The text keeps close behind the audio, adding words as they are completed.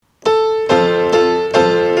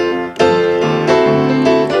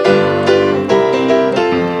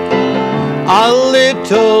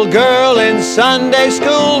little girl in Sunday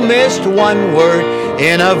school missed one word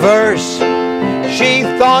in a verse. She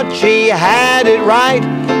thought she had it right,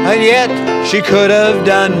 and yet she could have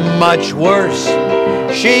done much worse.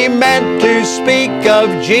 She meant to speak of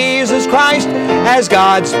Jesus Christ as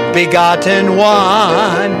God's begotten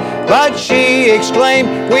one. But she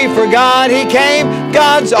exclaimed, we forgot He came,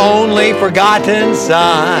 God's only forgotten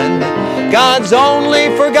Son. God's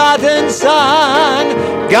only forgotten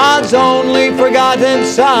Son. God's only forgotten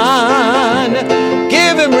Son.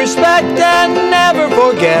 Give Him respect and never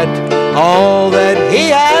forget all that He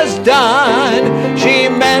has done. She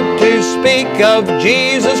meant to speak of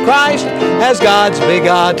Jesus Christ as God's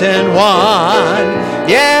begotten one.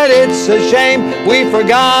 Yet it's a shame we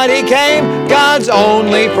forgot He came, God's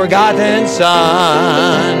only forgotten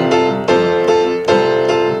Son.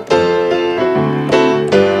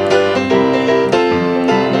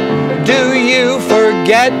 Do you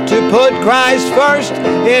forget to put Christ first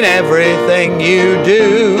in everything you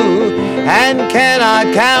do? And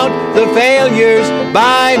cannot count the failures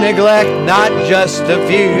by neglect, not just a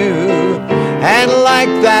few. And like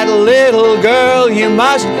that little girl, you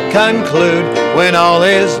must conclude when all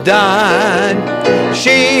is done.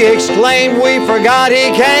 She exclaimed, we forgot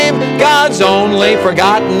He came, God's only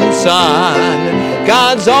forgotten Son.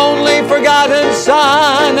 God's only forgotten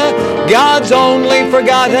Son. God's only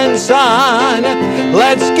forgotten Son.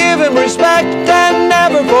 Let's give Him respect and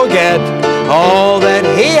never forget all that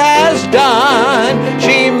He has done.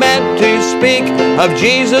 She meant to speak of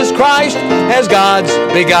Jesus Christ as God's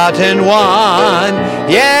begotten one.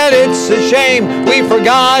 Yet it's a shame we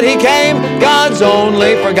forgot He came, God's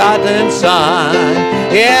only forgotten Son.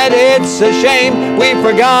 Yet it's a shame we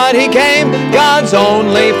forgot He came, God's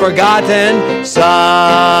only forgotten Son.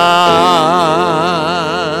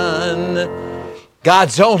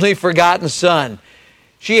 God's only forgotten Son.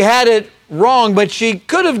 She had it wrong, but she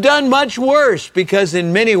could have done much worse, because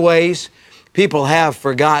in many ways people have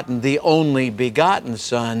forgotten the only begotten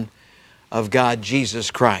Son of God,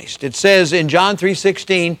 Jesus Christ. It says in John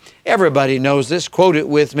 3:16, everybody knows this, quote it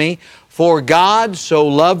with me, for God so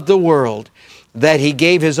loved the world that He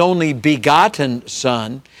gave His only begotten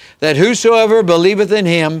Son, that whosoever believeth in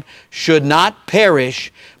Him should not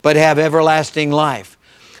perish, but have everlasting life.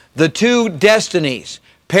 The two destinies,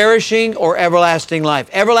 perishing or everlasting life,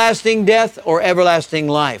 everlasting death or everlasting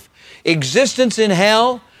life, existence in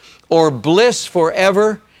hell or bliss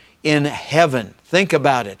forever in heaven. Think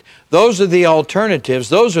about it. Those are the alternatives.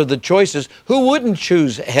 Those are the choices. Who wouldn't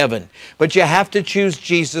choose heaven? But you have to choose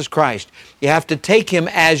Jesus Christ. You have to take Him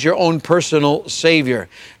as your own personal Savior.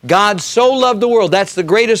 God so loved the world, that's the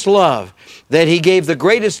greatest love, that He gave the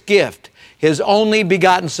greatest gift, His only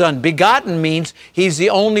begotten Son. Begotten means He's the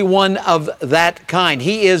only one of that kind.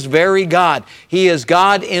 He is very God. He is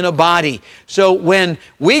God in a body. So when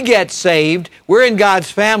we get saved, we're in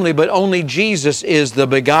God's family, but only Jesus is the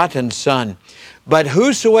begotten Son. But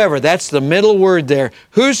whosoever, that's the middle word there,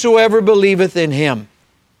 whosoever believeth in Him.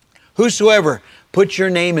 Whosoever, put your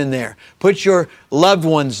name in there. Put your loved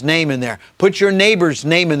one's name in there. Put your neighbor's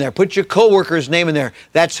name in there. Put your co-worker's name in there.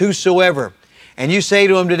 That's whosoever. And you say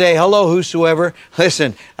to them today, hello, whosoever.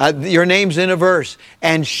 Listen, your name's in a verse.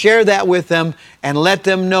 And share that with them and let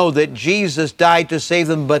them know that Jesus died to save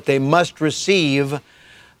them, but they must receive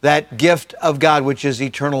that gift of God, which is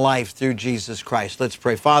eternal life through Jesus Christ. Let's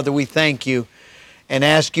pray. Father, we thank You and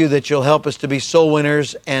ask You that You'll help us to be soul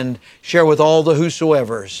winners and share with all the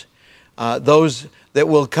whosoevers, those that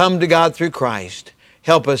will come to God through Christ.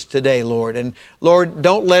 Help us today, Lord. And Lord,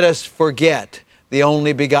 don't let us forget the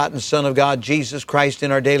only begotten Son of God, Jesus Christ,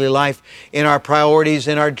 in our daily life, in our priorities,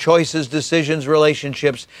 in our choices, decisions,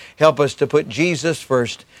 relationships. Help us to put Jesus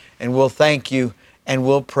first, and we'll thank You and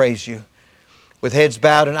we'll praise You. With heads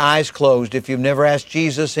bowed and eyes closed, if you've never asked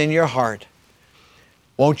Jesus in your heart,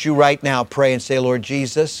 won't you right now pray and say, Lord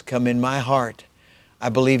Jesus, come in my heart. I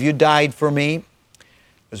believe You died for me,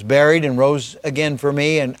 was buried and rose again for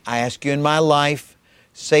me, and I ask You in my life,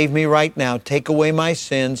 save me right now. Take away my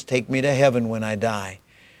sins. Take me to heaven when I die.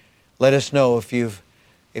 Let us know if you've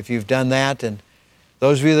done that. And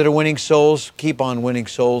those of you that are winning souls, keep on winning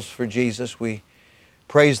souls for Jesus. We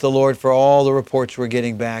praise the Lord for all the reports we're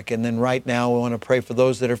getting back. And then right now we want to pray for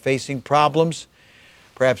those that are facing problems,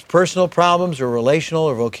 perhaps personal problems or relational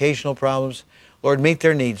or vocational problems. Lord, meet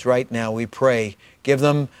their needs right now, we pray. Give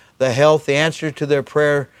them the health, the answer to their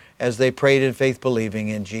prayer as they prayed in faith believing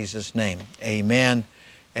in Jesus' name. Amen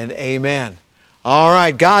and amen. All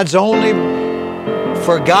right, God's only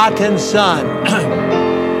forgotten Son.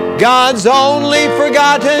 God's only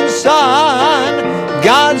forgotten Son.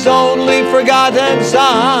 God's only forgotten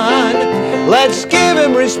Son. Let's Let's give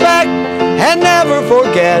Him respect and never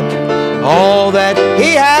forget all that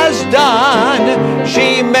He has done.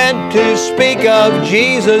 She meant to speak of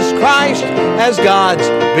Jesus Christ as God's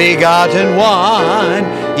begotten one.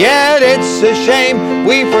 Yet it's a shame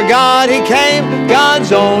we forgot He came,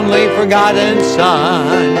 God's only forgotten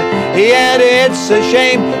Son. Yet it's a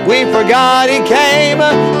shame we forgot He came,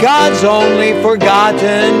 God's only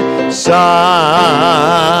forgotten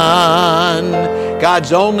Son.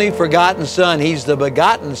 God's only forgotten Son. He's the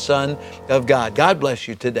begotten Son of God. God bless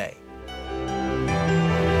you today.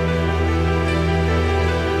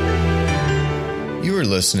 You are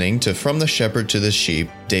listening to From the Shepherd to the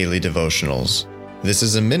Sheep Daily Devotionals. This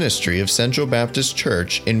is a ministry of Central Baptist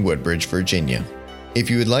Church in Woodbridge, Virginia. If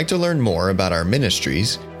you would like to learn more about our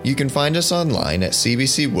ministries, you can find us online at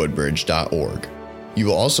cbcwoodbridge.org. You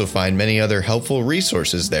will also find many other helpful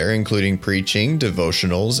resources there, including preaching,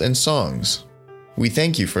 devotionals, and songs. We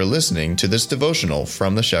thank you for listening to this devotional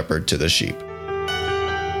From the Shepherd to the Sheep.